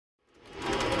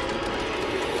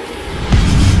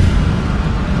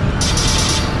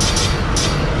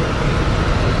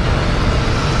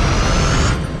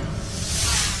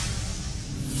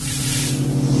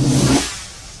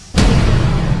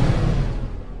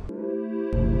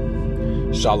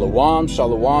Shalom,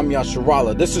 shalom,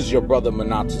 Yasharallah. This is your brother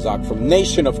Manatazak from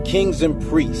Nation of Kings and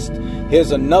Priests.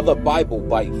 Here's another Bible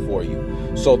bite for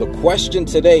you. So the question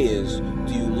today is,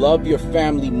 do you love your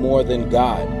family more than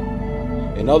God?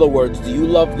 In other words, do you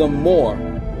love them more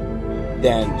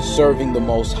than serving the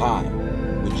Most High?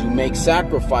 Would you make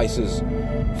sacrifices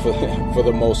for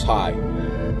the Most High?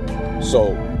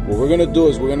 So what we're going to do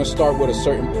is we're going to start with a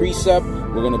certain precept.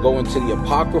 We're going to go into the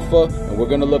Apocrypha, and we're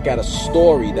going to look at a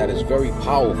story that is very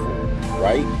powerful,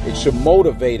 right? It should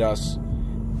motivate us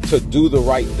to do the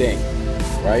right thing,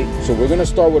 right? So we're going to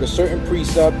start with a certain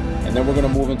precept, and then we're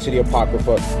going to move into the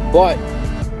Apocrypha. But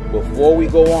before we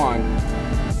go on,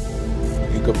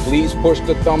 if you could please push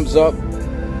the thumbs up,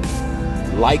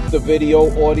 like the video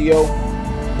audio.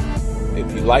 If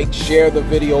you like, share the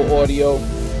video audio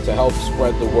to help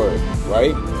spread the word,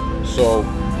 right? So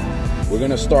we're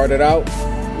going to start it out.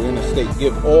 We're going to say,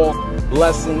 give all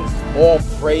blessings, all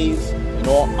praise, and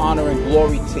all honor and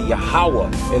glory to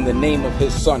Yahweh in the name of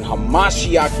his son,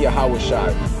 Hamashiach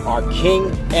Yahushai, our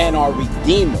King and our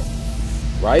Redeemer,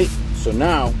 right? So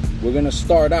now we're going to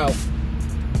start out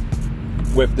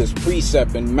with this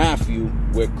precept in Matthew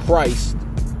where Christ,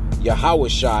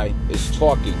 Yahushai, is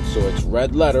talking. So it's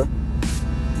red letter,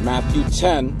 Matthew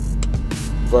 10,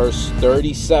 verse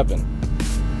 37.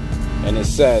 And it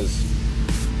says,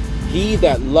 he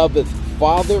that loveth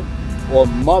father or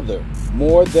mother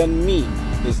more than me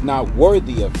is not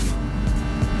worthy of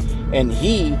me. And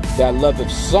he that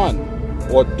loveth son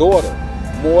or daughter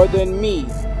more than me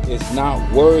is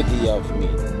not worthy of me.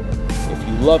 If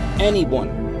you love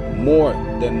anyone more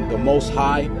than the Most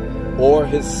High or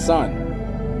his son,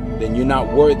 then you're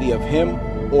not worthy of him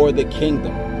or the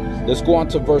kingdom. Let's go on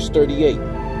to verse 38.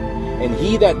 And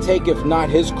he that taketh not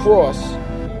his cross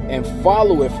and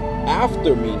followeth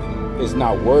after me is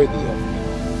not worthy of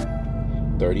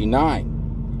me.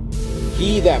 39.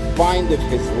 He that findeth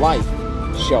his life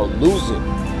shall lose it,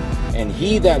 and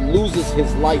he that loses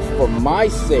his life for my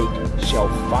sake shall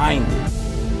find it.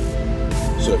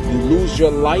 So if you lose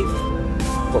your life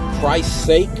for Christ's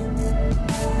sake,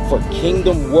 for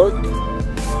kingdom work,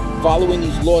 following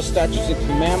these laws, statutes, and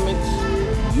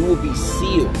commandments, you will be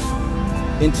sealed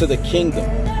into the kingdom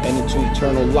and into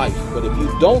eternal life. But if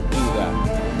you don't do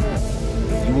that,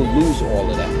 you will lose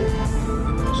all of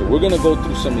that. So we're going to go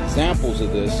through some examples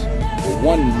of this, or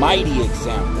one mighty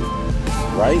example,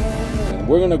 right? And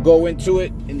we're going to go into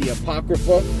it in the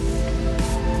Apocrypha.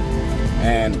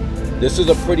 And this is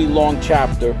a pretty long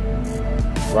chapter,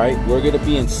 right? We're going to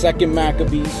be in 2nd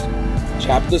Maccabees,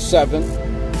 chapter 7.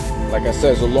 Like I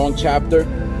said, it's a long chapter.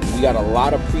 We got a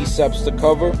lot of precepts to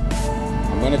cover.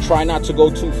 I'm going to try not to go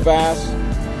too fast,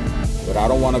 but I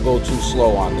don't want to go too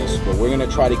slow on this. But we're going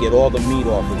to try to get all the meat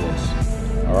off of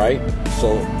this. All right?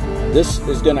 So this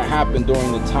is going to happen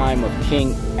during the time of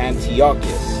King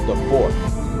Antiochus IV.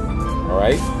 All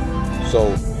right?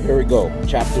 So here we go.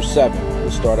 Chapter 7.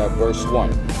 We'll start at verse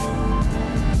 1.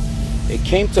 It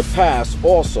came to pass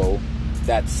also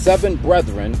that 7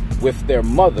 brethren with their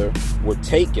mother were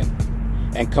taken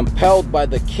and compelled by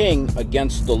the king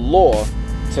against the law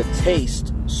to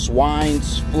taste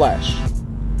swine's flesh.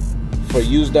 For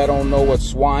you that don't know what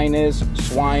swine is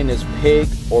pig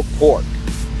or pork.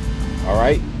 All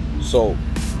right? So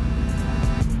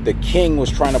the king was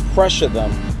trying to pressure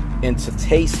them into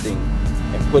tasting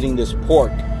and putting this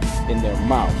pork in their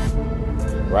mouth.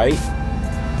 Right?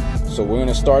 So we're going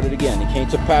to start it again. It came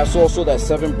to pass also that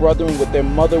 7 brethren with their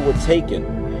mother were taken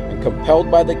and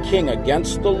compelled by the king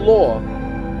against the law,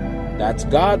 that's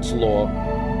God's law,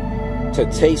 to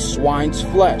taste swine's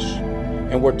flesh,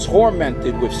 and were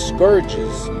tormented with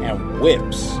scourges and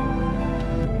whips.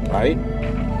 Right?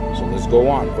 So let's go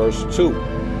on. Verse 2.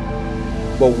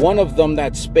 But one of them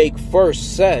that spake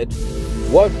first said,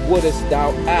 what wouldest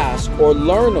thou ask or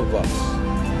learn of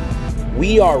us?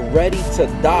 We are ready to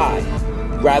die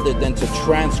rather than to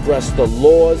transgress the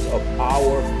laws of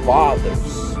our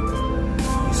fathers.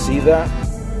 You see that?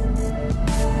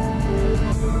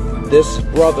 This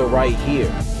brother right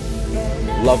here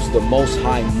loves the Most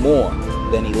High more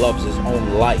than he loves his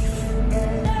own life.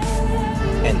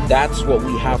 And that's what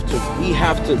we have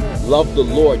to love the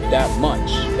Lord that much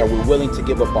that we're willing to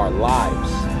give up our lives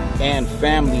and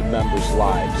family members'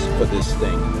 lives for this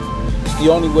thing. It's the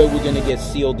only way we're going to get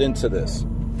sealed into this.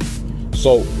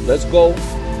 So let's go.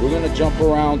 We're going to jump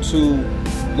around to,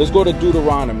 let's go to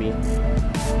Deuteronomy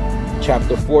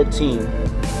chapter 14,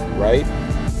 right?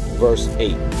 Verse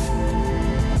 8.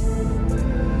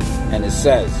 And it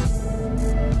says,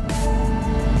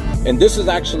 and this is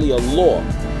actually a law,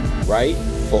 right?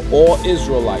 For all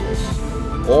Israelites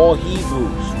All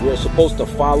Hebrews, we're supposed to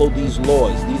follow these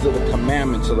laws. These are the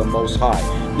commandments of the Most High.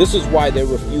 This is why they're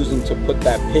refusing to put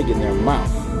that pig in their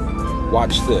mouth.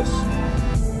 Watch this.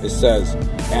 It says,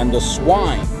 and the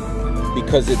swine,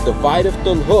 because it divideth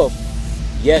the hoof,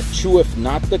 yet cheweth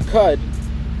not the cud,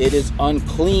 it is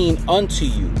unclean unto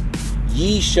you.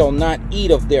 Ye shall not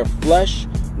eat of their flesh,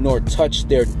 nor touch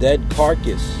their dead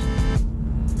carcass.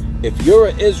 If you're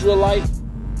an Israelite,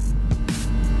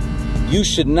 you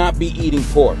should not be eating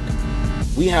pork.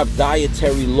 We have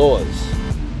dietary laws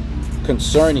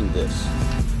concerning this,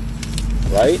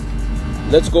 right?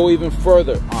 Let's go even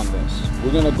further on this.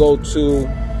 We're going to go to,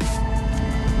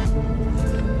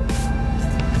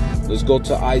 let's go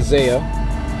to Isaiah.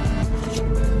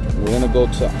 We're going to go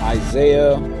to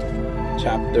Isaiah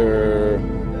chapter,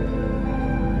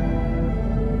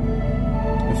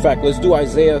 in fact, let's do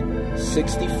Isaiah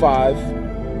 65,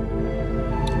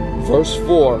 verse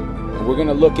 4, and we're going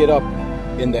to look it up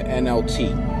in the NLT.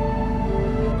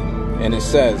 And it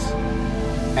says,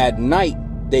 at night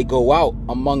they go out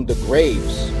among the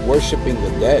graves, worshiping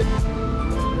the dead.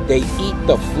 They eat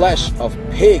the flesh of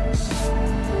pigs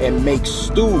and make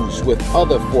stews with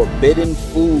other forbidden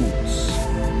foods.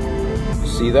 You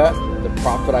see that? The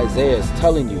prophet Isaiah is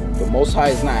telling you the Most High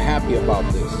is not happy about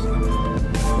this,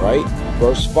 right?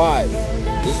 Verse 5,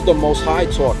 this is the Most High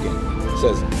talking. It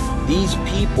says, these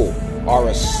people are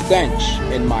a stench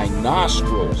in my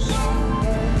nostrils,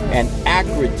 an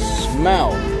acrid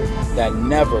smell that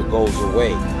never goes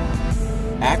away.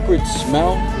 Acrid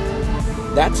smell?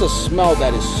 That's a smell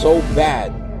that is so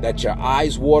bad that your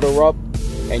eyes water up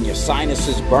and your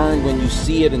sinuses burn when you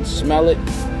see it and smell it.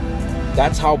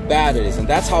 That's how bad it is. And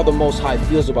that's how the Most High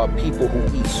feels about people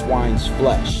who eat swine's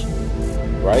flesh,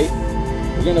 right?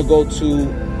 We're going to go to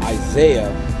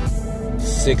Isaiah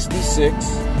 66,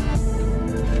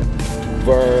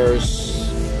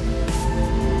 verse,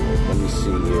 let me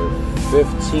see here,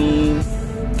 15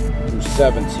 through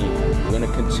 17. We're going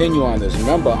to continue on this.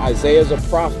 Remember, Isaiah is a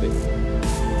prophet.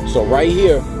 So right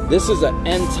here, this is an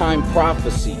end time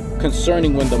prophecy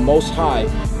concerning when the Most High,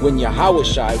 when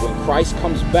Yahushua, when Christ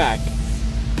comes back,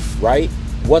 right?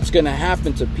 What's going to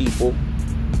happen to people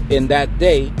in that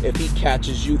day if he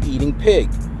catches you eating pig?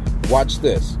 Watch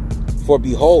this. For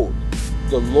behold,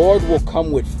 the Lord will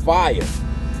come with fire,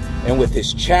 and with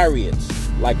his chariots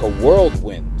like a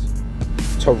whirlwind,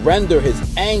 to render his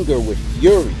anger with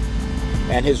fury,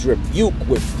 and his rebuke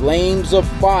with flames of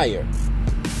fire.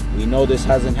 We know this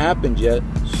hasn't happened yet,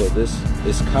 so this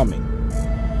is coming.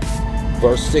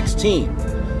 Verse 16,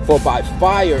 for by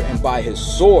fire and by his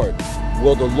sword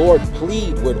will the Lord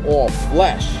plead with all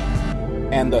flesh,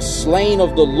 and the slain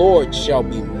of the Lord shall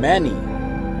be many.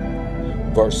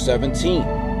 Verse 17,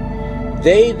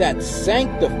 they that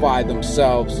sanctify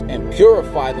themselves and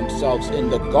purify themselves in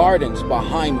the gardens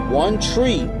behind one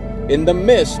tree in the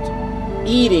midst,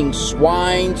 eating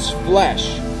swine's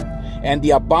flesh, and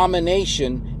the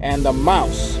abomination and the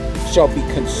mouse shall be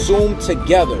consumed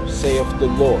together, saith the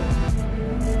Lord.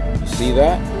 You see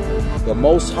that? The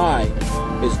Most High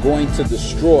is going to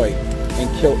destroy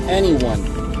and kill anyone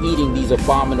eating these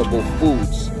abominable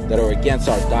foods that are against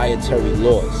our dietary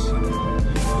laws.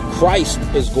 Christ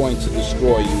is going to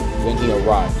destroy you when he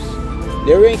arrives.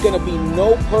 There ain't going to be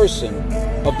no person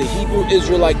of the Hebrew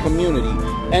Israelite community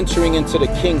entering into the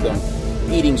kingdom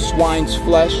eating swine's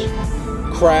flesh,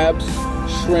 crabs,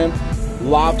 shrimp,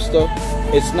 lobster.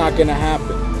 It's not going to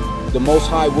happen. The Most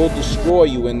High will destroy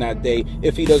you in that day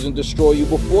if he doesn't destroy you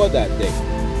before that day.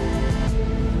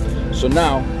 So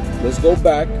now, let's go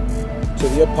back to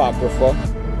the Apocrypha,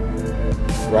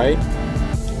 right?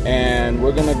 And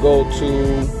we're going to go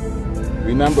to,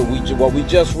 remember what we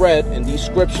just read in these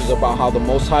scriptures about how the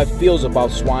Most High feels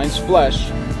about swine's flesh.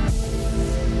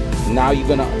 Now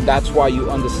that's why you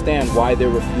understand why they're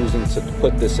refusing to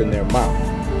put this in their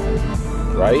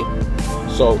mouth, right?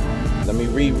 So let me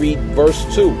reread verse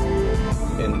 2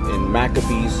 in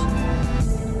Maccabees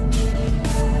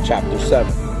chapter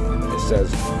 7. It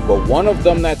says, but one of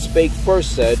them that spake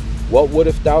first said, what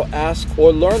wouldest thou ask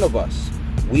or learn of us?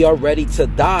 We are ready to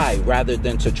die rather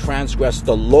than to transgress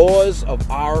the laws of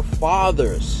our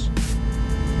fathers.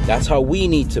 That's how we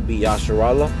need to be,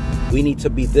 Yasharallah. We need to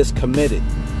be this committed.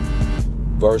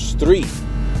 Verse 3,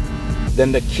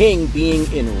 then the king,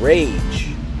 being in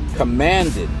rage,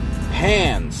 commanded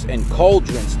pans and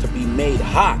cauldrons to be made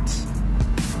hot.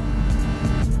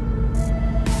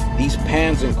 These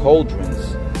pans and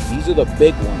cauldrons, these are the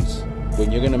big ones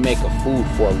when you're going to make a food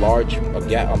for a large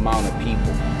amount of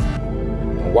people.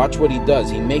 And watch what he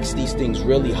does. He makes these things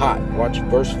really hot. Watch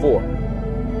verse 4.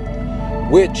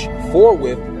 which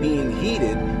forthwith being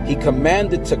heated, he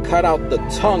commanded to cut out the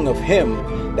tongue of him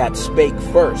that spake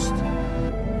first,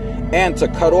 and to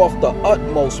cut off the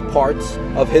utmost parts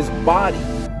of his body,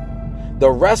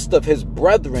 the rest of his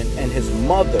brethren and his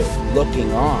mother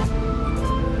looking on.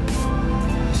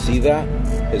 You see that?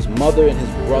 His mother and his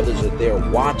brothers are there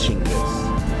watching this.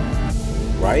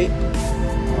 Right?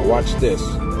 Now watch this,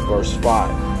 verse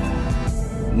 5.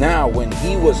 Now when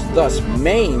he was thus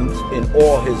maimed in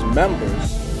all his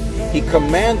members, he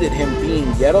commanded him,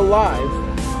 being yet alive,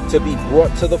 to be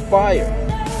brought to the fire,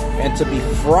 and to be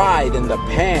fried in the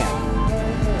pan.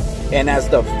 And as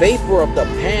the vapor of the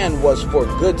pan was for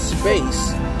good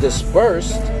space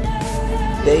dispersed,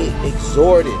 they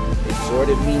exhorted.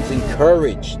 Exhorted means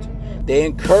encouraged. They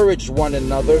encouraged one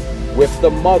another with the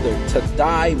mother to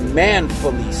die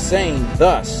manfully, saying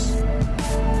thus.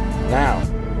 Now,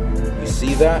 you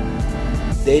see that?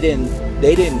 They didn't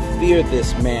fear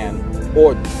this man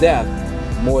or death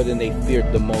more than they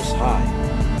feared the Most High.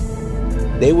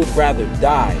 They would rather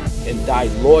die and die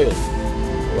loyally,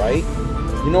 right?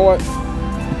 You know what?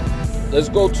 Let's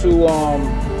go to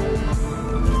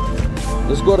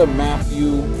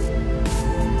Matthew.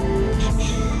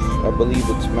 I believe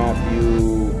it's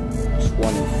Matthew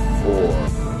 24.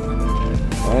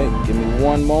 All right, give me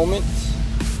one moment.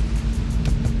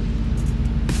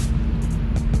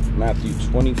 Matthew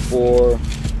 24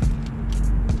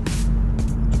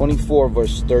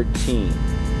 verse 13,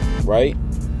 right?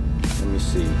 Let me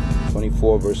see.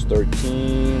 24 verse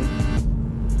 13.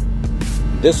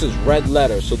 This is red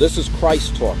letter, so this is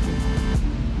Christ talking.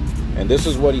 And this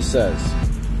is what he says.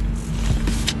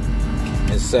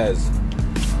 It says,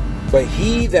 but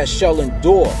he that shall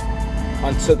endure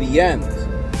unto the end,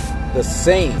 the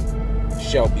same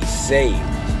shall be saved.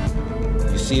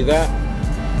 You see that?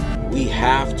 We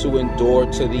have to endure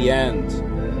to the end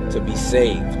to be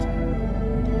saved.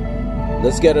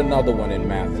 Let's get another one in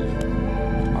Matthew.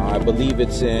 I believe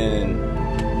it's in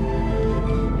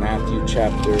Matthew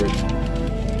chapter,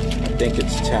 I think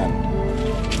it's 10.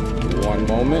 One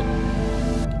moment.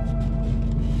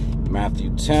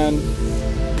 Matthew 10,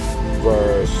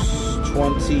 verse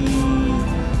 28.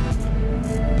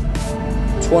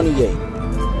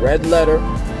 Red letter.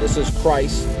 This is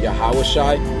Christ,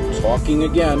 Yahushua, talking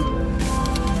again.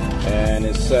 And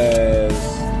it says,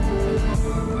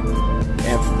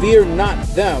 and fear not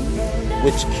them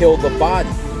which kill the body,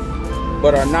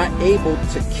 but are not able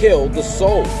to kill the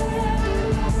soul,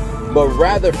 but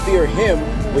rather fear him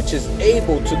which is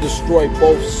able to destroy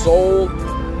both soul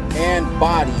and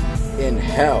body in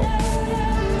hell.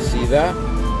 See that?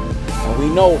 And we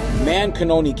know man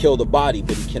can only kill the body,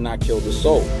 but he cannot kill the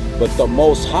soul. But the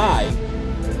Most High,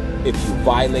 if you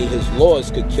violate his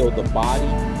laws, could kill the body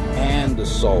and the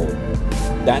soul.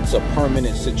 That's a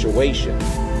permanent situation,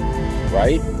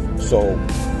 right? So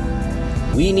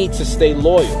we need to stay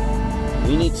loyal.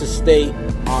 We need to stay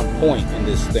on point in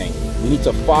this thing. We need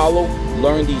to follow,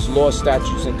 learn these laws,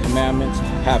 statutes, and commandments,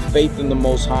 have faith in the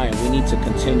Most High, and we need to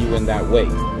continue in that way.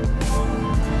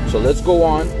 So let's go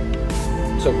on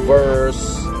to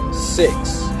verse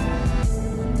 6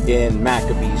 in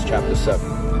Maccabees chapter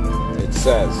 7. It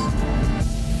says,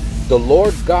 the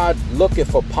Lord God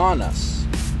looketh upon us,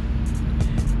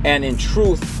 and in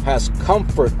truth has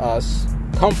comforted us,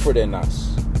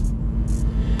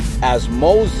 as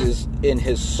Moses in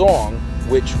his song,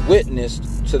 which witnessed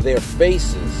to their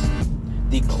faces,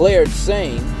 declared,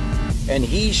 saying, and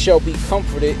he shall be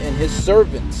comforted in his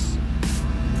servants.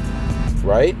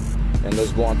 Right? And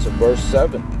let's go on to verse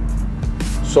 7.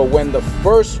 So when the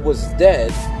first was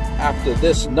dead, after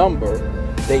this number,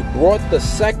 they brought the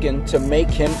second to make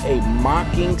him a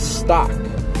mocking stock.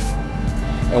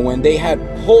 And when they had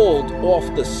pulled off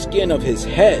the skin of his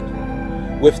head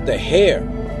with the hair,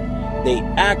 they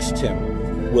asked him,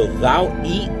 wilt thou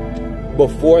eat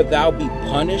before thou be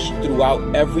punished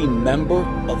throughout every member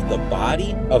of the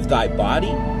body of thy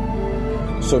body?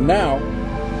 So now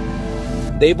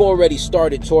they've already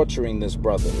started torturing this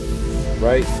brother,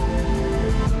 right?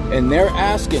 And they're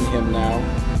asking him now,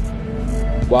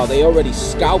 while they already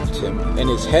scalped him, and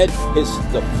his head,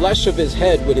 the flesh of his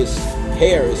head with his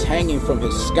hair is hanging from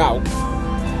his scalp,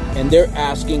 and they're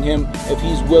asking him if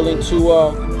he's willing to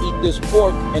eat this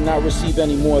pork and not receive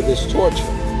any more of this torture,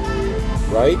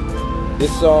 right?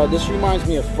 This reminds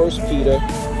me of 1 Peter.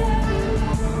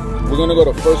 We're going to go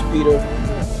to 1 Peter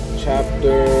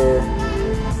chapter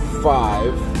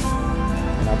 5,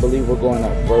 and I believe we're going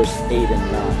at verse 8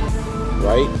 and 9,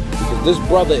 right? Because this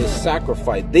brother is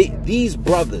sacrificed. These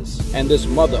brothers and this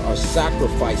mother are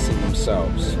sacrificing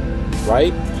themselves,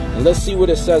 right? And let's see what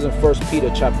it says in 1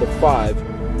 Peter chapter 5,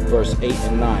 verse 8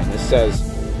 and 9. It says,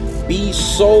 Be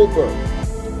sober.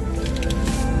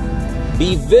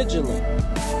 Be vigilant,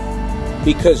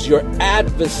 because your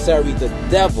adversary, the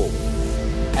devil,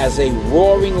 as a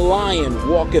roaring lion,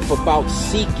 walketh about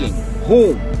seeking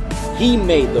whom he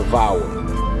may devour,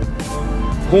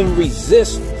 whom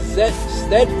resist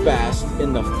steadfast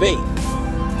in the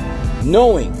faith,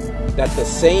 knowing that the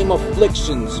same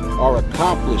afflictions are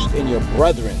accomplished in your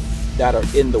brethren that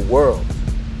are in the world.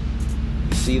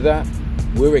 You see that?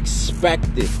 We're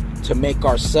expected to make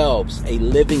ourselves a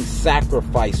living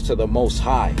sacrifice to the Most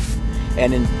High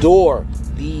and endure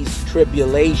these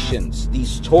tribulations,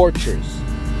 these tortures.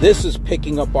 This is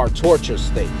picking up our torture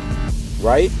stake,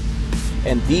 right?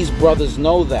 And these brothers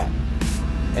know that,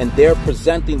 and they're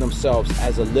presenting themselves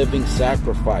as a living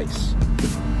sacrifice.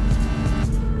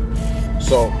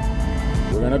 So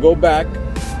we're going to go back,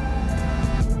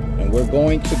 and we're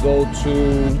going to go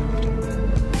to,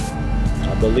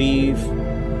 I believe,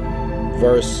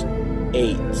 verse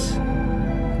 8.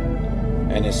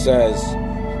 And it says,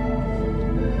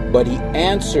 but he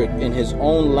answered in his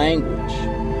own language.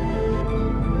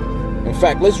 In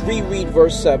fact, let's reread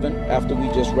verse 7 after we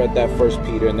just read that 1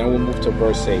 Peter, and then we'll move to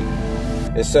verse 8.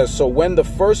 It says, so when the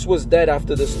first was dead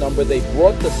after this number, they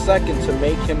brought the second to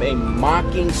make him a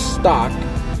mocking stock.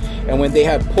 And when they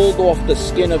had pulled off the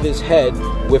skin of his head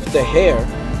with the hair,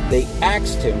 they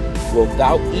asked him, wilt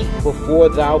thou eat before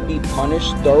thou be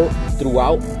punished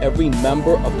throughout every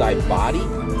member of thy body?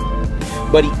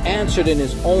 But he answered in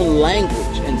his own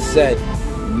language and said,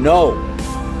 no.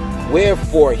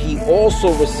 Wherefore he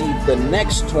also received the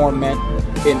next torment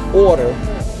in order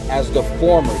as the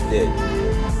former did.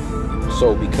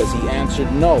 So because he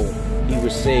answered no, he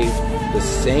received the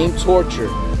same torture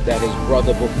that his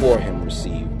brother before him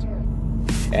received.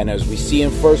 And as we see in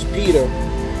 1 Peter,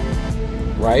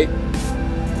 right,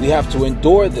 we have to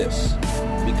endure this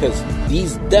because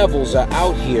these devils are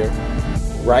out here,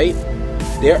 right?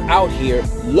 They're out here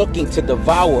looking to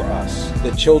devour us,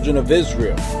 the children of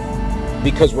Israel,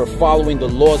 because we're following the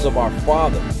laws of our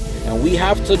Father. And we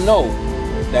have to know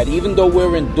that even though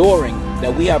we're enduring,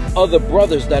 that we have other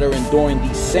brothers that are enduring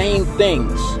these same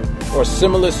things or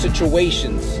similar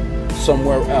situations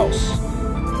somewhere else,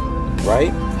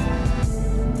 right?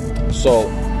 So,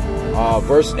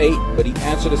 verse 8, but he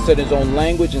answered and said in his own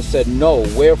language and said, no,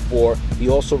 wherefore he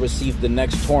also received the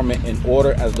next torment in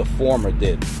order as the former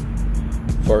did.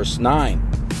 Verse 9,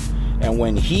 and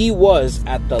when he was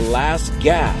at the last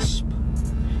gasp,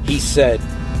 he said,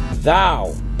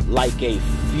 thou, like a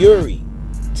fury,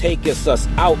 takest us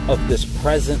out of this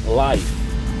present life.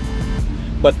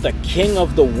 But the King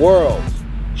of the world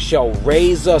shall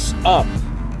raise us up,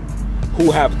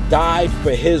 who have died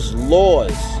for his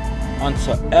laws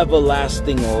unto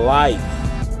everlasting life.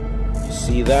 You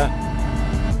see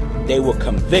that? They were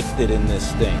convicted in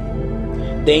this thing.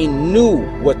 They knew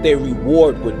what their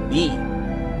reward would be.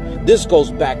 This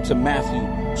goes back to Matthew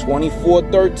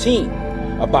 24:13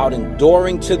 about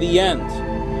enduring to the end.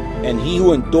 And he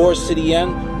who endures to the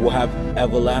end will have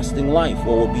everlasting life,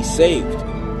 or will be saved,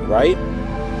 right?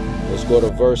 Let's go to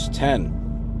verse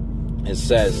 10. It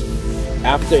says,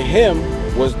 after him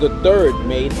was the third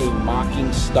made a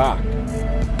mocking stock.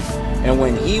 And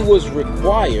when he was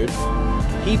required,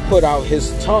 he put out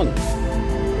his tongue.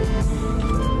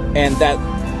 And that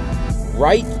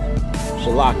right,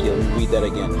 Shalakia, let me read that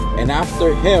again. And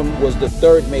after him was the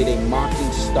third made a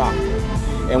mocking stock.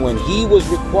 And when he was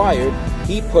required,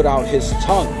 he put out his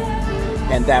tongue.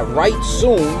 And that right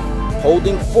soon,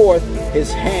 holding forth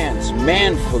his hands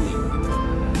manfully.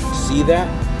 See that?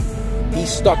 He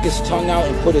stuck his tongue out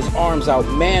and put his arms out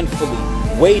manfully,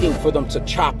 waiting for them to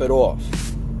chop it off.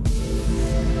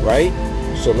 Right?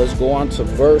 So let's go on to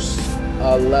verse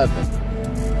 11.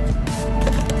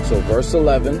 So verse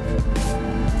 11,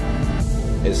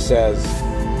 it says,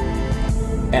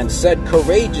 and said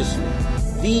courageously,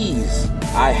 these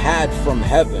I had from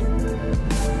heaven.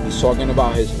 He's talking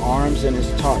about his arms and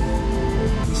his tongue.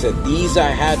 He said, these I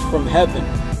had from heaven,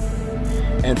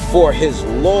 and for his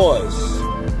laws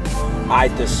I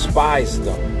despised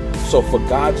them. So for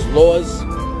God's laws,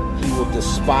 he will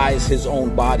despise his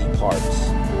own body parts,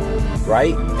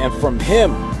 right? And from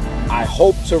him, I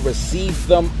hope to receive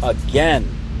them again.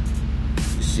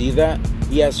 You see that?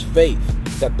 He has faith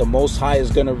that the Most High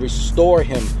is going to restore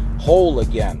him whole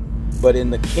again, but in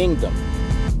the kingdom,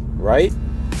 right?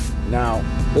 Now,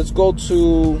 let's go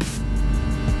to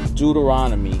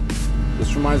Deuteronomy.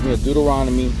 This reminds me of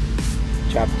Deuteronomy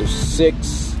chapter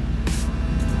 6,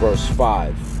 verse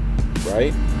 5,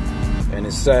 right? And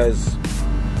it says,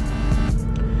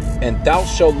 and thou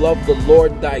shalt love the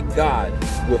Lord thy God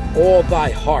with all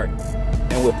thy heart,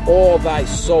 and with all thy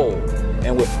soul,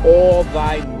 and with all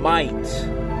thy might.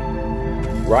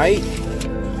 Right?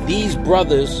 These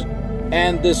brothers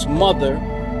and this mother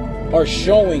are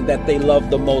showing that they love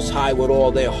the Most High with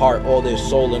all their heart, all their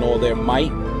soul, and all their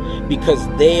might, because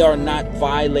they are not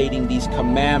violating these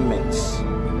commandments,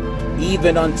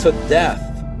 even unto death.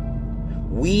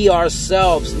 We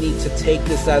ourselves need to take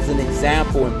this as an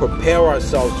example and prepare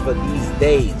ourselves for these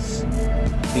days,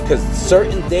 because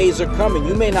certain days are coming.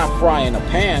 You may not fry in a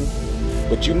pan,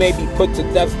 but you may be put to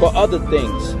death for other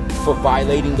things, for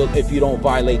violating if you don't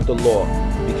violate the law,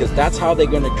 because that's how they're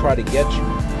going to try to get you.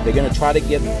 They're going to try to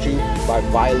get you by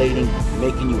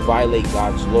making you violate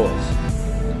God's laws.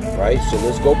 Right? So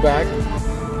let's go back.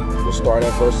 We'll start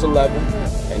at verse 11.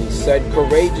 And he said,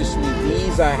 courageously,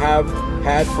 these I have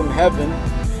had from heaven,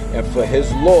 and for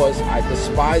his laws I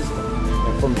despise them,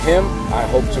 and from him I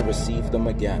hope to receive them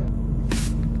again.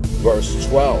 Verse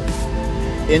 12.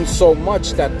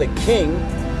 Insomuch that the king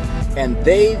and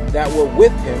they that were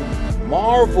with him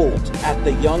marveled at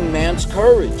the young man's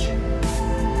courage,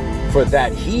 for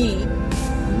that he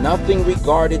nothing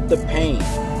regarded the pain.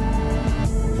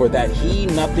 For that he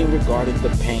nothing regarded the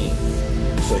pain.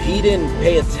 So he didn't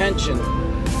pay attention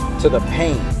to the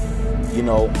pain, you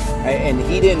know, and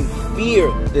he didn't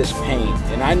fear this pain.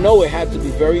 And I know it had to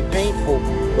be very painful,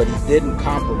 but he didn't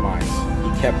compromise.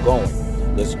 He kept going.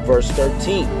 Let's verse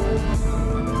 13.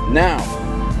 Now,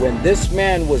 when this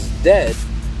man was dead,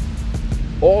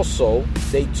 also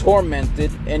they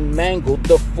tormented and mangled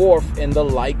the fourth in the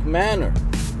like manner.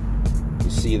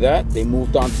 You see that? They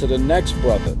moved on to the next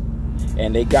brother,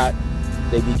 and they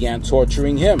began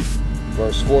torturing him.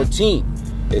 Verse 14,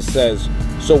 it says,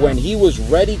 so when he was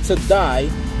ready to die,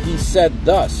 he said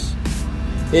thus,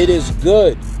 it is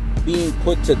good being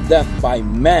put to death by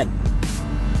men,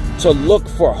 to look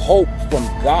for hope from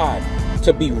God,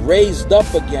 to be raised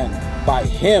up again by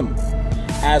him.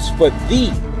 As for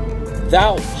thee,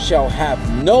 thou shalt have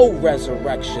no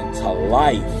resurrection to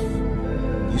life.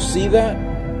 You see that?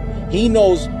 He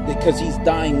knows, because he's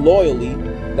dying loyally,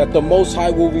 that the Most High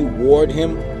will reward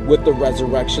him with the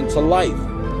resurrection to life.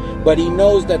 But he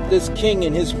knows that this king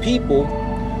and his people,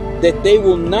 that they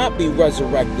will not be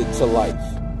resurrected to life.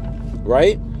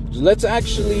 Right? Let's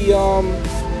actually,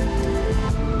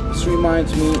 this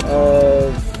reminds me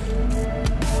of,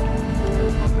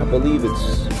 I believe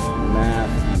it's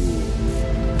Matthew.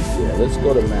 Yeah, let's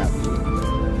go to Matthew.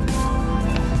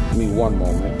 Give me one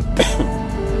moment.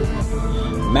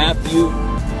 Matthew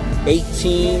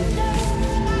 18,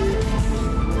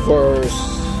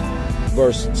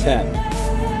 verse 10.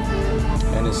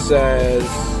 And it says,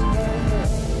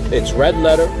 it's red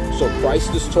letter, so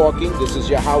Christ is talking. This is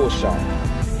Yahushua.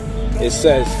 It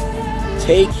says,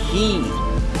 take heed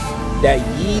that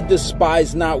ye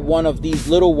despise not one of these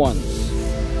little ones.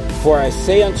 For I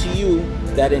say unto you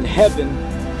that in heaven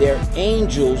their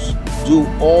angels do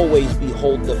always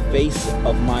behold the face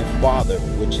of my Father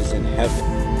which is in heaven.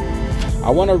 I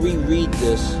want to reread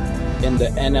this in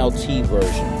the NLT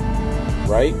version,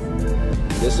 right?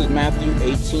 This is Matthew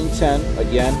 18:10,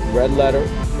 again, red letter.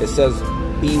 It says,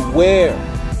 beware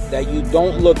that you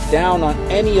don't look down on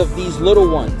any of these little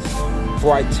ones.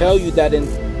 For I tell you that in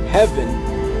heaven,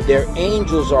 their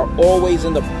angels are always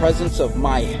in the presence of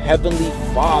my heavenly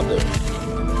Father.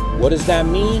 What does that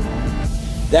mean?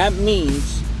 That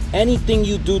means anything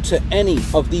you do to any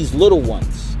of these little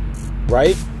ones,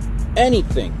 right?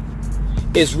 Anything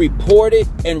is reported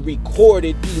and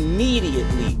recorded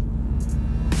immediately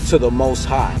to the Most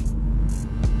High.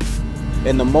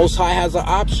 And the Most High has an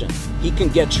option. He can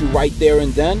get you right there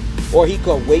and then, or he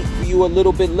could wait for you a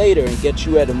little bit later and get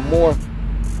you at a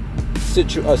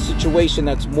situation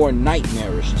that's more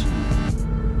nightmarish to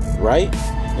you, right?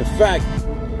 In fact,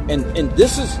 and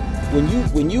this is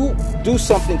when you do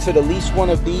something to the least one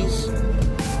of these,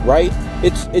 right?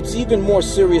 It's even more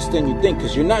serious than you think,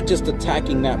 because you're not just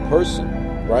attacking that person,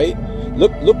 right?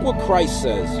 Look what Christ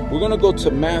says. We're gonna go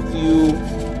to Matthew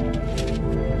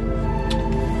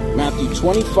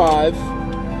 25,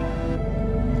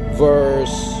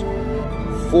 verse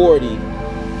 40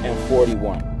 and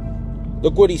 41.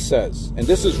 Look what he says. And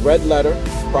this is red letter.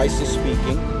 Christ is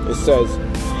speaking. It says,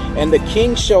 and the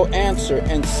king shall answer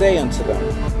and say unto them,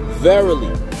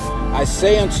 verily, I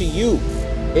say unto you,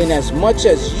 inasmuch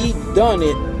as ye done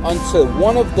it unto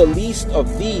one of the least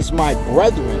of these my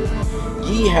brethren,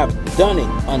 ye have done it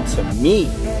unto me.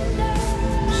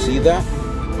 You see that?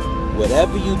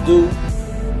 Whatever you do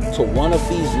to one of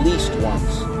these least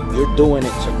ones, you're doing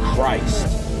it to Christ.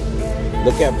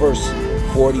 Look at verse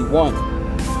 41.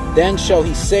 Then shall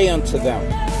he say unto them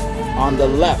on the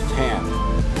left hand,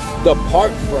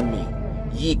 depart from me,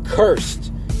 ye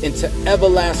cursed, into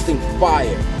everlasting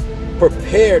fire,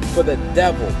 prepared for the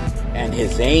devil and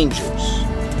his angels.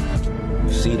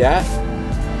 You see that?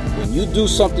 When you do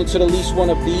something to the least one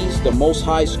of these, the Most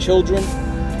High's children,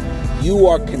 you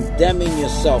are condemning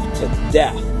yourself to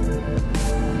death.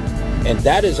 And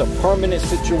that is a permanent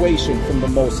situation from the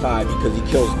Most High, because he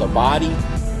kills the body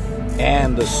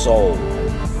and the soul.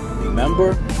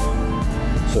 Remember?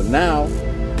 So now,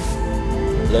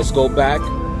 let's go back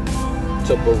to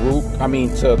to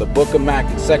the book of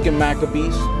 2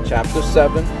 Maccabees, chapter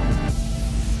 7.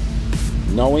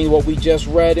 Knowing what we just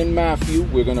read in Matthew,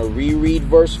 we're going to reread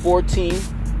verse 14.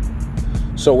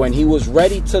 So when he was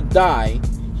ready to die,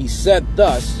 he said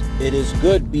thus, "It is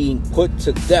good being put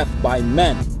to death by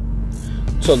men,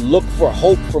 to look for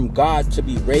hope from God to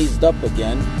be raised up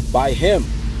again by him.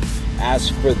 As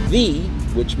for thee,"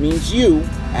 which means you,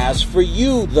 "as for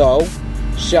you, though,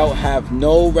 shall have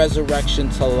no resurrection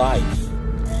to life."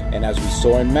 And as we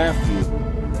saw in Matthew,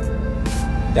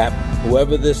 that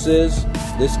whoever this is,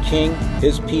 this king,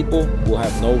 his people, will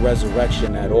have no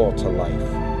resurrection at all to life.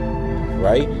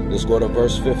 Right? Let's go to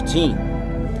verse 15.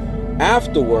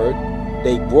 "Afterward,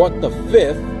 they brought the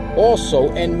fifth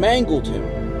also and mangled him.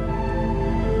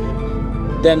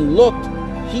 Then looked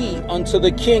he unto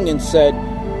the king and said,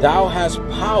 Thou hast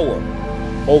power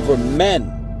over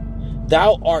men.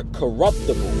 Thou art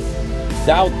corruptible.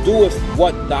 Thou doest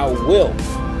what thou wilt."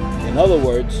 In other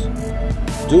words,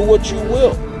 do what you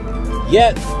will.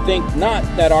 "Yet think not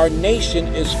that our nation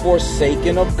is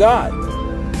forsaken of God."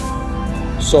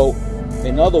 So,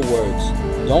 in other words,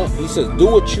 he says, do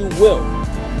what you will.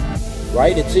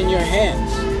 Right? It's in your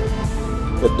hands.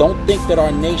 But don't think that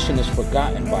our nation is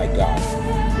forgotten by God.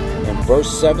 In verse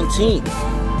 17,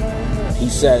 he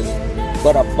says,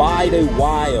 "But abide a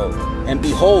while, and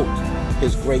behold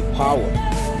his great power,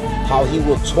 how he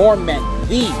will torment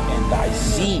thee and thy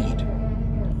seed."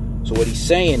 So what he's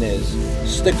saying is,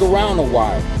 stick around a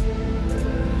while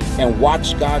and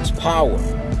watch God's power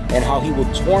and how he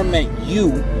will torment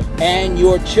you and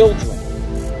your children.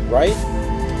 Right?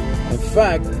 In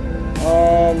fact,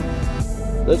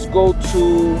 let's go to,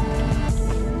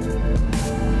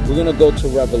 we're going to go to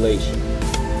Revelation.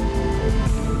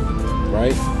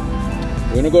 Right?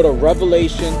 We're going to go to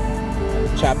Revelation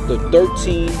chapter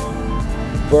 13,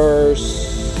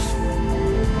 verse,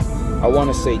 I want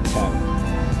to say 10.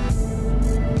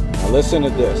 Now listen to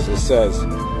this. It says,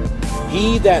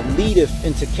 "He that leadeth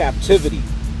into captivity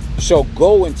shall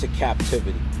go into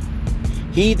captivity.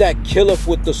 He that killeth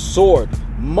with the sword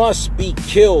must be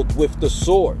killed with the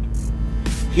sword.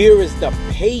 Here is the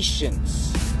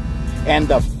patience and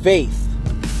the faith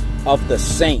of the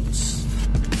saints."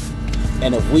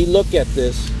 And if we look at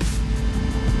this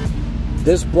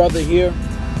brother here,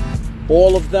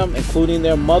 all of them, including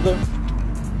their mother,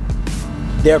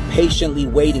 they're patiently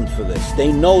waiting for this.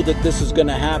 They know that this is going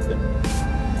to happen.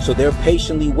 So they're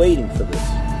patiently waiting for this.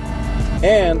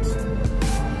 And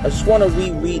I just want to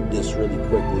reread this really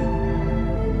quickly.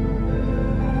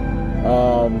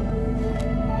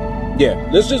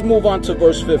 Let's just move on to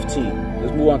verse 15.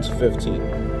 Let's move on to 15.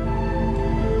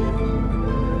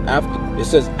 It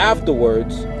says,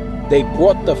 "Afterwards, they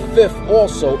brought the fifth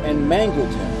also and mangled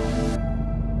him."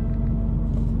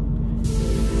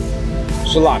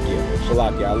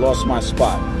 Shalakia, I lost my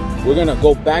spot. We're going to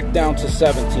go back down to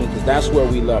 17 because that's where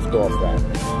we left off at.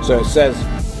 So it says,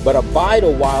 "But abide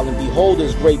a while and behold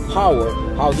his great power,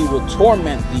 how he will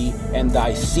torment thee and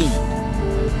thy seed."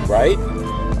 Right?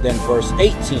 Then verse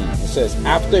 18, it says,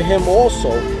 "After him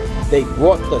also they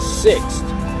brought the sixth,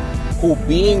 who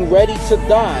being ready to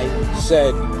die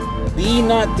said, Be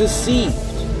not deceived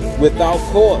without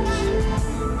cause,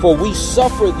 for we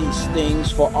suffer these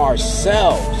things for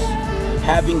ourselves,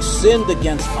 having sinned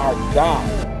against our God.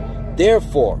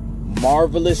 Therefore,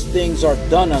 marvelous things are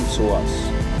done unto us."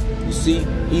 You see,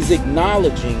 he's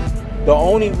acknowledging the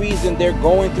only reason they're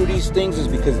going through these things is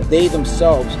because they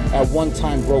themselves at one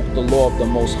time broke the law of the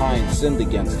Most High and sinned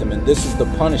against him. And this is the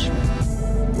punishment,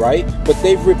 right? But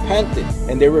they've repented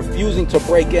and they're refusing to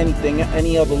break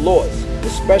any other laws,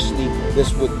 especially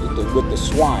this with the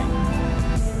swine.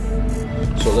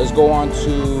 So let's go on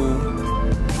to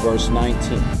verse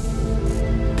 19.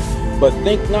 "But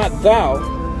think not thou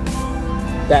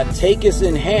that takest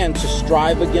in hand to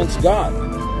strive against God,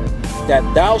 that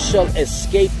thou shalt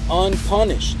escape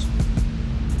unpunished."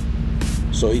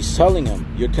 So he's telling him,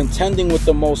 you're contending with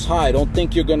the Most High. Don't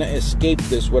think you're going to escape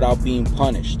this without being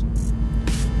punished.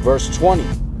 Verse 20.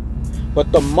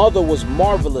 "But the mother was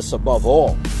marvelous above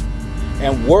all,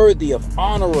 and worthy of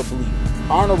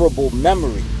honorable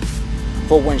memory.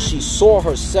 For when she saw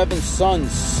her 7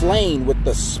 sons slain with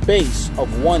the space of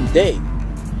one day,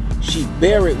 she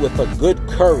bare it with a good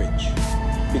courage.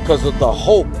 because of the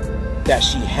hope that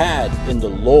she had in the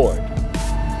Lord.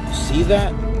 See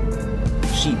that?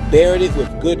 She bared it with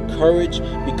good courage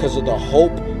because of the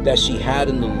hope that she had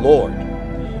in the Lord.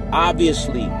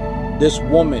 Obviously, this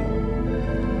woman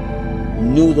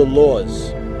knew the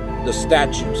laws, the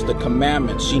statutes, the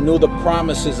commandments. She knew the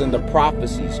promises and the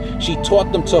prophecies. She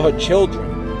taught them to her children,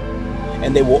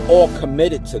 and they were all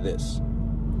committed to this.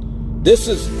 This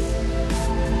is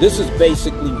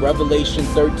basically Revelation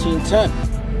 13:10,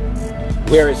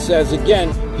 where it says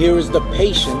again, here is the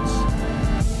patience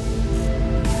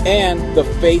and the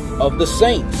faith of the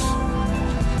saints.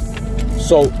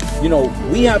 So,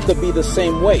 we have to be the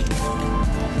same way.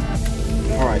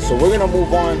 All right, so we're going to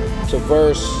move on to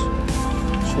verse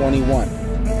 21.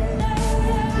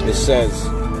 It says,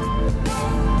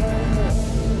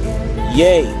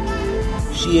 yea,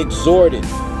 she exhorted.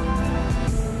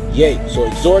 Yea, so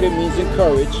exhorted means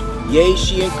encourage. Yea,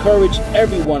 she encouraged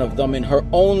every one of them in her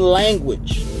own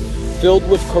language, filled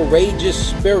with courageous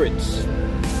spirits,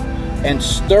 and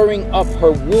stirring up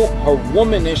her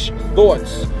womanish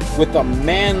thoughts with a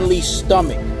manly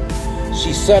stomach.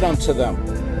 She said unto them,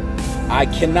 I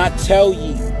cannot tell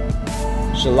ye,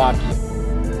 Shalakia,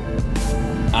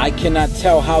 I cannot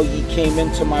tell how ye came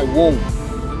into my womb.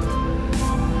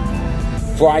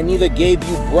 For I neither gave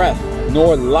you breath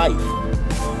nor life,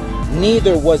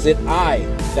 neither was it I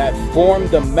that formed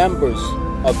the members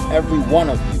of every one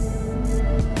of you.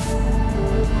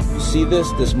 You see this?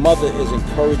 This mother is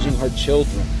encouraging her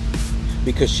children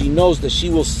because she knows that she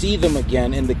will see them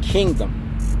again in the kingdom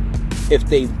if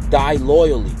they die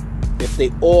loyally, if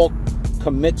they all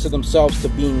commit to themselves to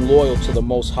being loyal to the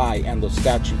Most High and the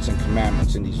statutes and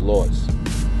commandments in these laws.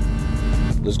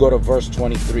 Let's go to verse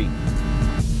 23.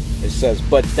 It says,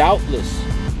 but doubtless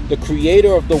the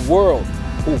Creator of the world,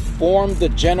 who formed the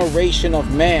generation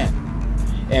of man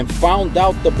and found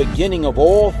out the beginning of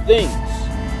all things,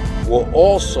 will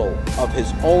also of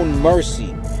his own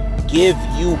mercy give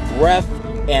you breath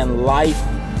and life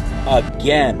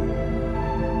again.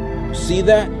 See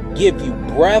that? Give you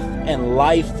breath and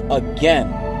life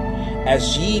again,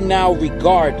 as ye now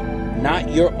regard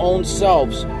not your own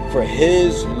selves for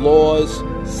his law's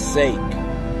sake.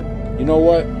 You know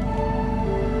what?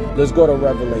 Let's go to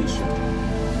Revelation.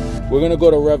 We're going to go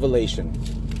to Revelation.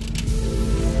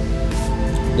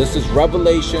 This is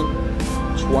Revelation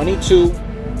 22,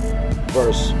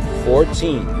 verse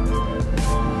 14.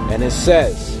 And it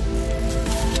says,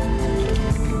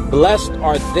 blessed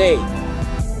are they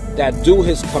that do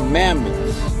his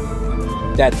commandments,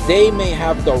 that they may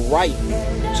have the right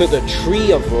to the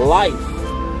tree of life,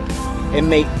 and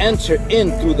may enter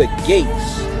in through the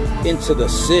gates into the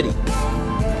city.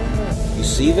 You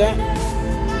see that?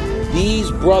 These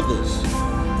brothers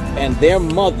and their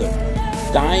mother,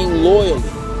 dying loyally,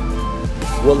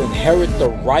 will inherit the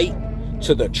right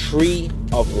to the tree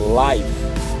of life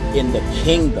in the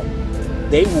kingdom.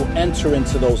 They will enter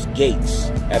into those gates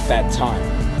at that time.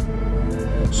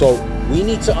 So we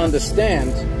need to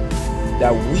understand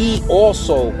that we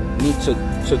also need to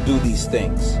do these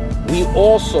things. We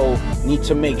also need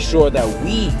to make sure that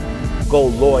we go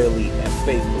loyally and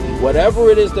faithfully. Whatever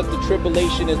it is that the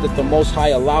tribulation is that the Most High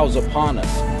allows upon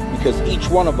us, because each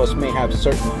one of us may have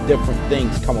certain different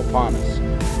things come upon us.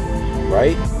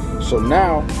 Right? So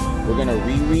now we're going to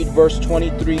reread verse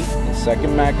 23 in 2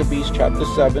 Maccabees chapter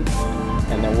 7,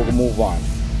 and then we'll move on.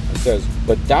 It says,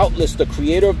 but doubtless the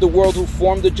Creator of the world, who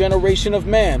formed the generation of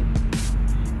man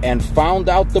and found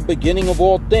out the beginning of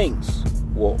all things,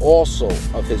 will also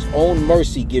of his own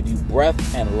mercy give you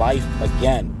breath and life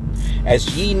again,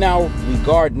 as ye now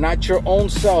regard not your own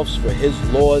selves for his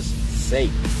law's sake.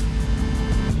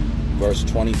 Verse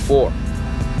 24.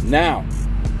 Now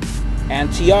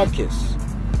Antiochus,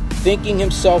 thinking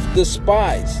himself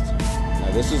despised,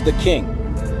 now this is the king,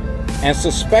 and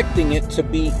suspecting it to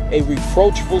be a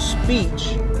reproachful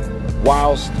speech,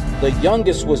 whilst the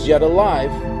youngest was yet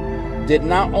alive, did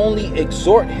not only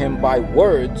exhort him by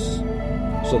words,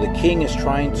 so the king is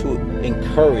trying to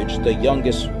encourage the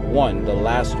youngest one, the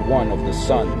last one of the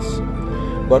sons,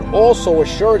 but also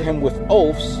assured him with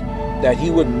oaths that he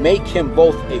would make him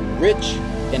both a rich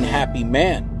and happy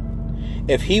man,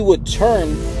 if he would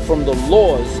turn from the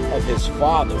laws of his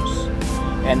fathers,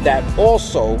 and that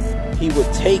also he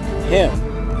would take him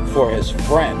for his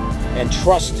friend and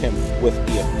trust him with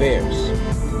the affairs.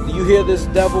 Do you hear this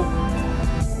devil?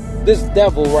 This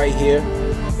devil right here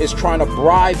is trying to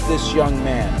bribe this young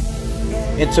man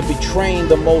into betraying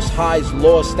the Most High's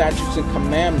laws, statutes, and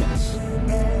commandments,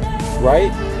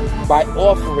 right? By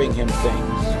offering him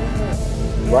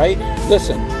things, right?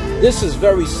 Listen, this is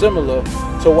very similar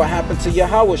to what happened to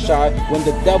Yahushua when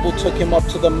the devil took him up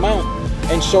to the mount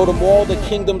and showed him all the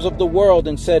kingdoms of the world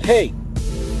and said, hey,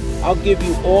 I'll give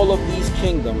you all of these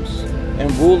kingdoms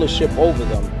and rulership over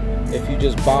them if you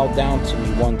just bow down to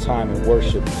me one time and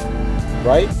worship me.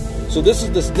 Right? So this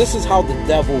is how the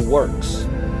devil works.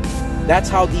 That's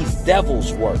how these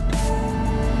devils work.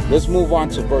 Let's move on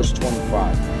to verse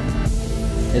 25.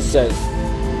 It says,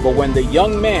 but when the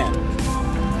young man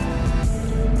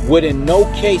would in no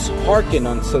case hearken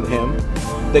unto him,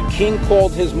 the king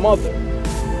called his mother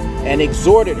and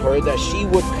exhorted her that she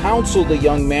would counsel the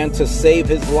young man to save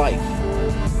his life.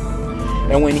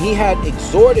 And when he had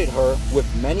exhorted her with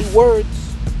many words,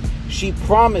 she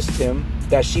promised him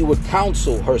that she would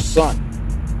counsel her son.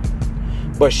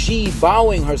 But she,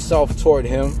 bowing herself toward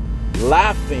him,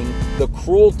 laughing the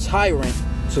cruel tyrant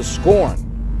to scorn,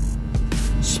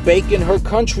 spake in her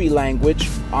country language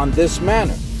on this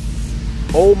manner,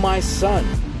 O my son,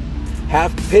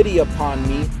 have pity upon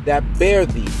me that bare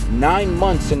thee 9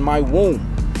 months in my womb,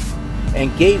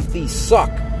 and gave thee suck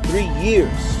 3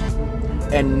 years,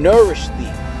 and nourished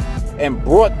thee, and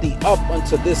brought thee up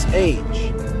unto this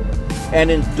age,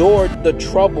 and endured the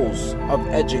troubles of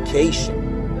education.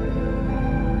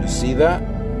 You see that?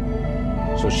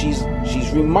 So she's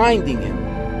reminding him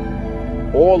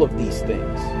all of these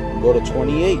things. Go to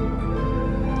 28.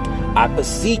 I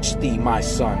beseech thee, my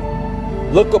son,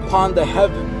 look upon the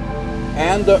heaven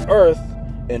and the earth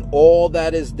and all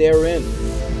that is therein,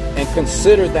 and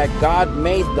consider that God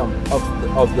made them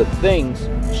of the things,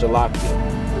 Shalakia,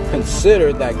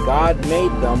 consider that God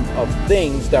made them of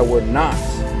things that were not,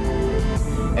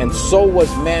 and so was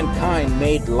mankind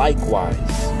made likewise.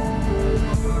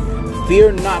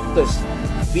 Fear not this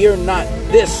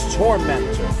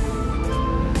tormentor,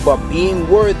 but being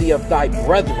worthy of thy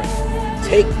brethren,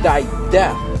 take thy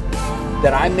death,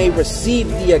 that I may receive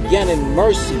thee again in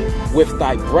mercy with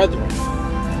thy brethren.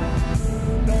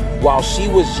 While she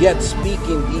was yet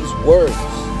speaking these words,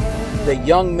 the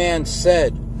young man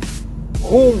said,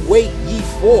 whom wait ye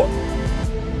for?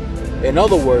 In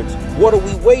other words, what are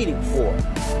we waiting for?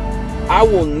 I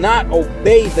will not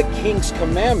obey the king's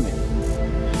commandment,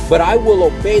 but I will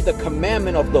obey the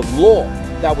commandment of the law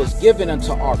that was given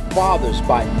unto our fathers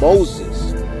by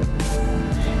Moses.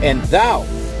 And thou,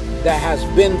 that has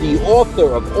been the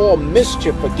author of all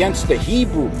mischief against the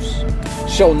Hebrews,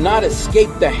 shall not escape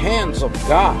the hands of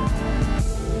God.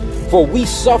 For we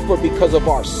suffer because of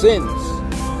our sins.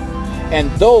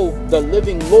 And though the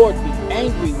living Lord be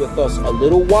angry with us a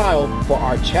little while for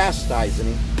our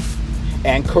chastising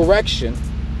and correction,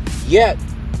 yet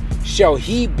shall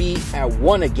he be at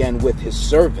one again with his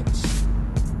servants.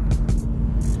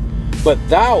 But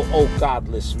thou, O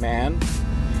godless man,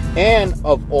 and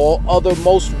of all other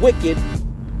most wicked,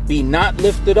 be not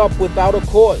lifted up without a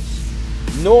cause,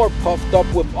 nor puffed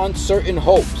up with uncertain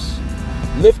hopes,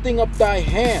 lifting up thy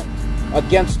hand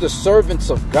against the servants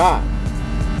of God.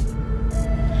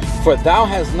 For thou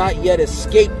hast not yet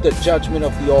escaped the judgment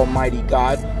of the Almighty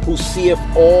God, who seeth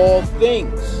all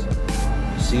things.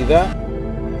 See that?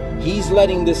 He's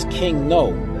letting this king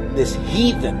know, this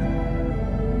heathen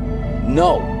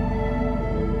know,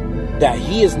 that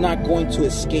he is not going to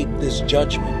escape this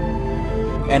judgment,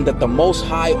 and that the Most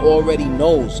High already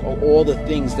knows all the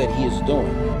things that he is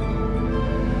doing.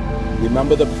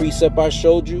 Remember the precept I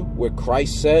showed you where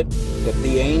Christ said that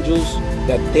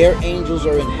their angels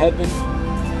are in heaven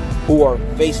who are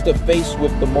face to face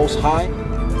with the Most High?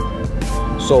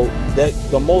 So that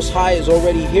the Most High is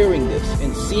already hearing this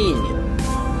and seeing it.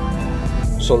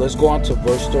 So let's go on to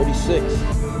verse 36.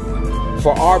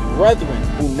 For our brethren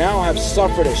who now have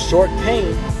suffered a short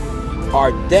pain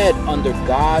are dead under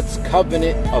God's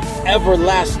covenant of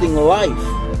everlasting life.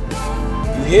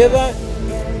 You hear that?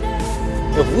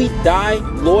 If we die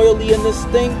loyally in this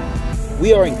thing,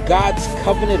 we are in God's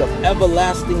covenant of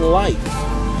everlasting life.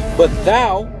 But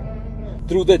thou,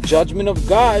 through the judgment of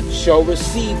God, shall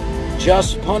receive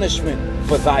just punishment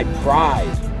for thy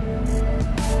pride.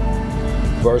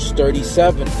 Verse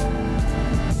 37.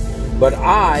 But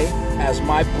I, as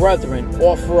my brethren,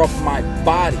 offer up my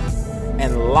body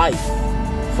and life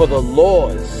for the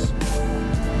laws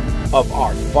of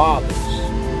our fathers.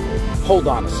 Hold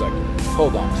on a second.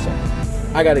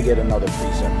 I got to get another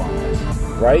precept on this,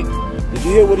 right? Did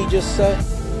you hear what he just said?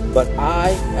 But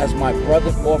I, as my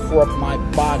brethren, offer up my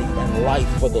body and life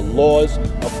for the laws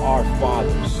of our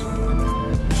fathers.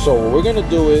 So what we're going to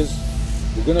do is,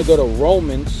 we're going to go to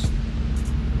Romans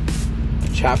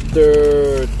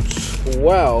chapter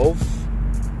 12,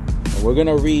 and we're going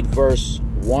to read verse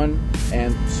 1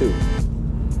 and 2.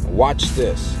 Watch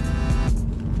this.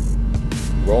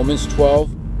 Romans 12,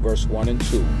 verse 1 and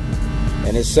 2.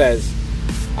 And it says,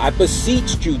 I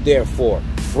beseech you, therefore,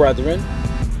 brethren,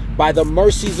 by the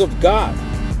mercies of God,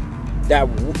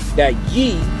 that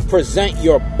ye present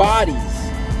your bodies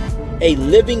a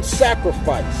living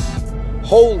sacrifice,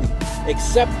 holy,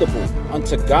 acceptable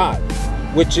unto God,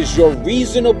 which is your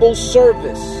reasonable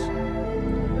service.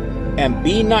 And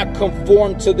be not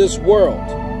conformed to this world,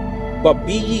 but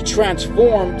be ye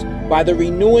transformed by the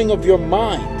renewing of your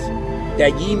mind,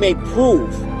 that ye may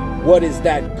prove what is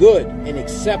that good and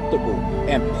acceptable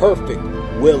and perfect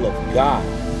will of God.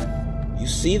 You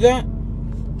see that?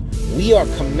 We are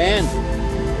commanded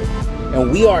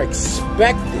and we are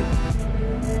expected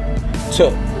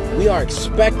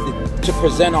to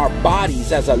present our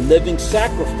bodies as a living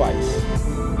sacrifice.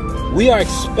 We are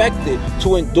expected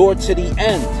to endure to the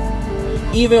end,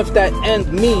 even if that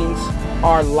end means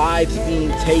our lives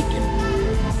being taken.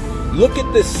 Look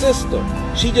at this sister.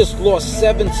 She just lost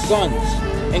 7 sons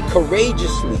and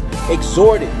courageously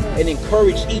exhorted and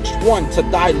encouraged each one to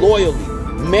die loyally,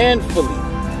 manfully.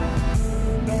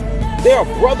 There are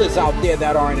brothers out there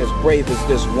that aren't as brave as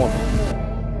this woman.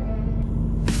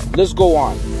 Let's go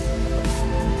on.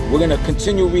 We're going to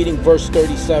continue reading verse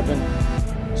 37,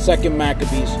 2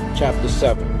 Maccabees chapter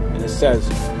 7. And it says,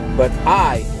 "But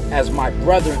I, as my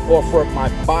brethren, offer up my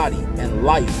body and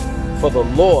life for the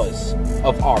laws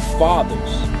of our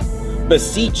fathers,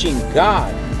 beseeching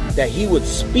God that he would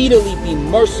speedily be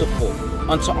merciful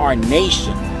unto our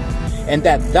nation, and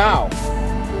that thou,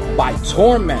 by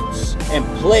torments and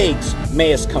plagues,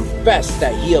 mayest confess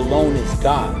that he alone is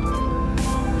God."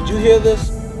 Did you hear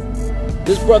this?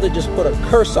 This brother just put a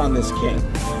curse on this king.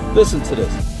 Listen to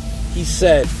this. He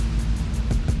said,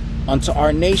 unto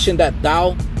our nation, that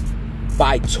thou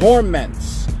by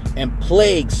torments and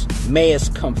plagues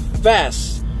mayest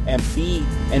confess and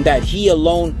that he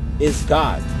alone is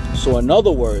God. So in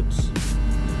other words,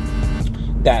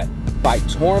 that by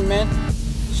torment,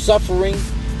 suffering,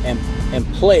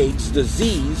 and plagues,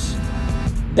 disease,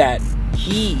 that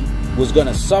he was going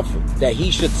to suffer, that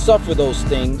he should suffer those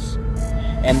things,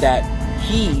 and that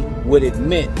he would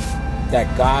admit that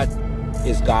God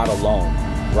is God alone,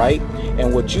 right?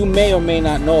 And what you may or may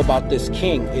not know about this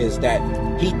king is that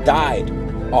he died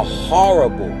a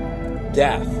horrible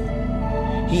death.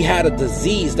 He had a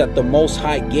disease that the Most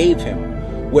High gave him,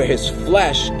 where his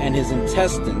flesh and his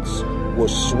intestines were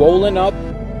swollen up,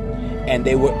 and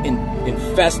they were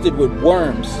infested with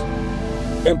worms,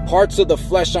 and parts of the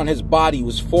flesh on his body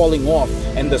was falling off,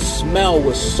 and the smell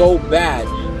was so bad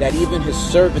that even his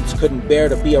servants couldn't bear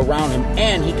to be around him,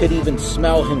 and he could even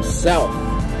smell himself.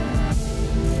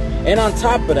 And on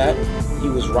top of that, he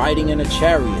was riding in a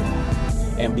chariot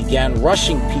and began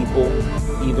rushing people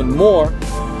even more,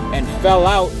 and fell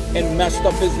out and messed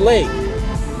up his leg.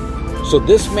 So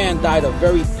this man died a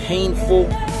very painful,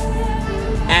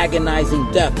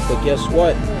 agonizing death. But guess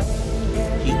what?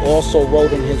 He also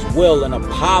wrote in his will an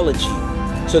apology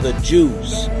to the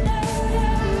Jews.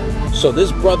 So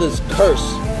this brother's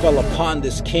curse fell upon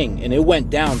this king, and it went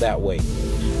down that way.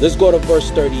 Let's go to verse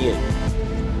 38.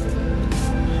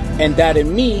 "And that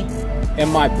in me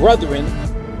and my brethren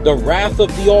the wrath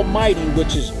of the Almighty,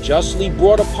 which is justly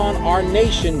brought upon our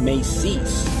nation, may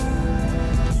cease.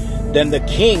 Then the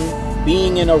king,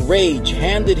 being in a rage,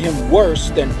 handed him worse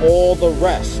than all the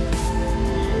rest,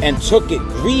 and took it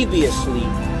grievously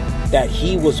that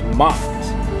he was mocked."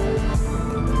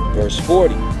 Verse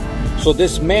 40. "So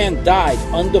this man died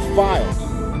undefiled,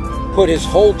 put his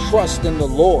whole trust in the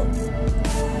Lord.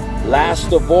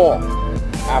 Last of all,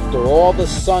 after all the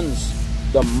sons,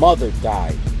 the mother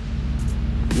died.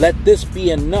 Let this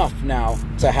be enough now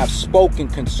to have spoken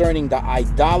concerning the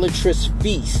idolatrous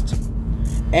feast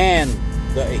and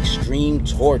the extreme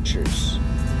tortures."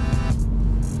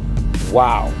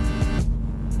 Wow.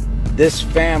 This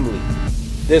family,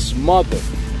 this mother,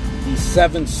 these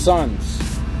 7 sons,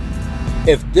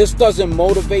 if this doesn't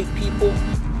motivate people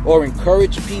or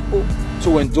encourage people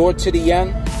to endure to the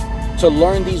end, to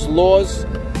learn these laws,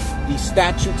 these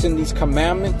statutes, and these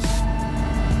commandments,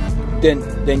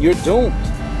 then you're doomed.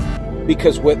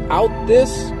 Because without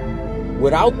this,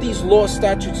 without these laws,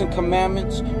 statutes, and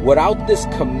commandments, without this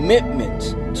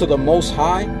commitment to the Most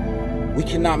High, we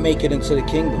cannot make it into the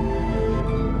kingdom.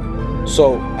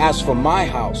 So, as for my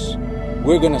house,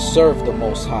 we're going to serve the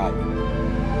Most High.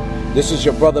 This is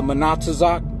your brother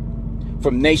Manatazak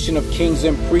from Nation of Kings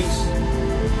and Priests.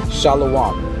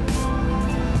 Shalom.